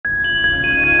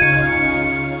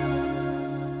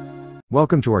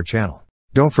Welcome to our channel.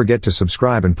 Don't forget to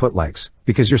subscribe and put likes,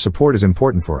 because your support is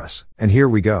important for us. And here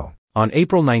we go. On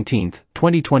April 19,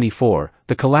 2024,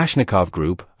 the Kalashnikov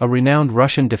Group, a renowned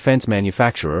Russian defense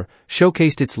manufacturer,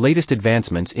 showcased its latest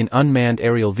advancements in unmanned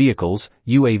aerial vehicles,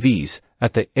 UAVs,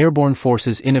 at the Airborne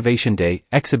Forces Innovation Day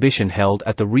exhibition held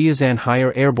at the Ryazan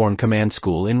Higher Airborne Command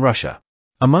School in Russia.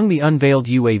 Among the unveiled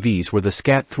UAVs were the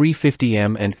SCAT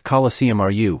 350M and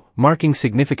Coliseum-RU, marking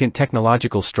significant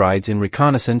technological strides in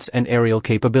reconnaissance and aerial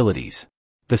capabilities.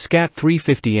 The SCAT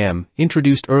 350M,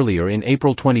 introduced earlier in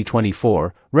April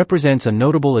 2024, represents a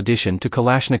notable addition to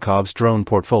Kalashnikov's drone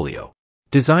portfolio.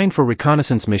 Designed for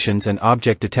reconnaissance missions and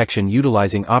object detection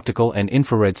utilizing optical and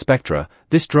infrared spectra,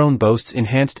 this drone boasts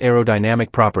enhanced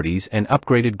aerodynamic properties and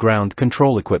upgraded ground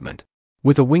control equipment.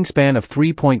 With a wingspan of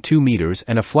 3.2 meters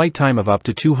and a flight time of up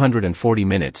to 240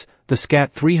 minutes, the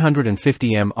SCAT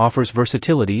 350M offers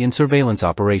versatility in surveillance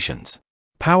operations.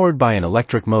 Powered by an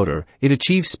electric motor, it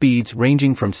achieves speeds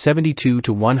ranging from 72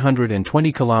 to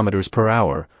 120 km per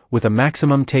hour, with a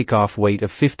maximum takeoff weight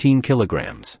of 15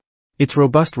 kilograms. Its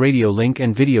robust radio link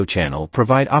and video channel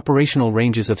provide operational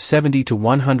ranges of 70 to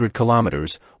 100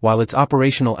 kilometers, while its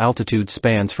operational altitude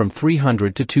spans from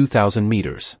 300 to 2,000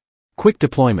 meters. Quick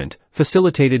deployment,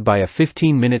 facilitated by a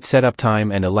 15-minute setup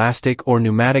time and elastic or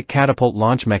pneumatic catapult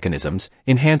launch mechanisms,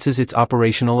 enhances its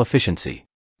operational efficiency.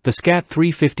 The SCAT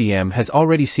 350M has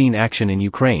already seen action in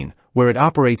Ukraine, where it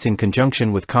operates in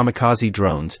conjunction with kamikaze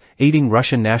drones, aiding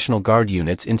Russian National Guard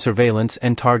units in surveillance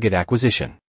and target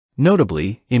acquisition.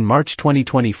 Notably, in March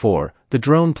 2024, the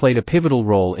drone played a pivotal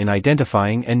role in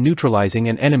identifying and neutralizing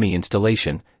an enemy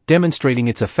installation, demonstrating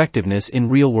its effectiveness in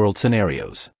real-world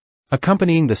scenarios.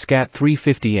 Accompanying the SCAT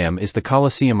 350M is the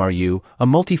Coliseum-RU, a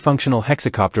multifunctional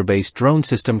hexacopter-based drone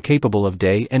system capable of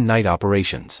day and night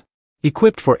operations.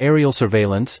 Equipped for aerial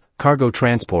surveillance, cargo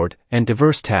transport, and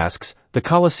diverse tasks, the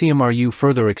Coliseum-RU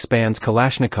further expands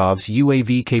Kalashnikov's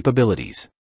UAV capabilities.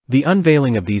 The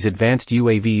unveiling of these advanced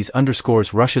UAVs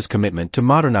underscores Russia's commitment to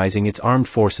modernizing its armed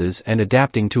forces and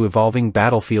adapting to evolving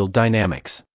battlefield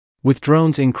dynamics. With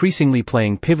drones increasingly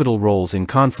playing pivotal roles in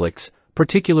conflicts,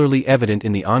 particularly evident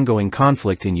in the ongoing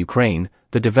conflict in Ukraine,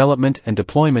 the development and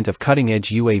deployment of cutting-edge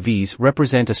UAVs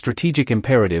represent a strategic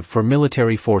imperative for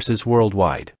military forces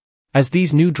worldwide. As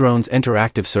these new drones enter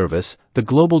active service, the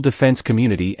global defense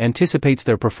community anticipates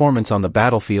their performance on the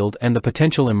battlefield and the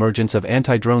potential emergence of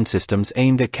anti-drone systems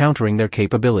aimed at countering their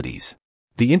capabilities.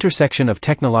 The intersection of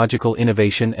technological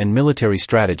innovation and military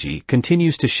strategy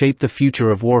continues to shape the future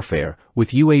of warfare,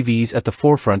 with UAVs at the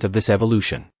forefront of this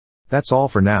evolution. That's all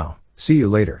for now. See you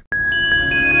later.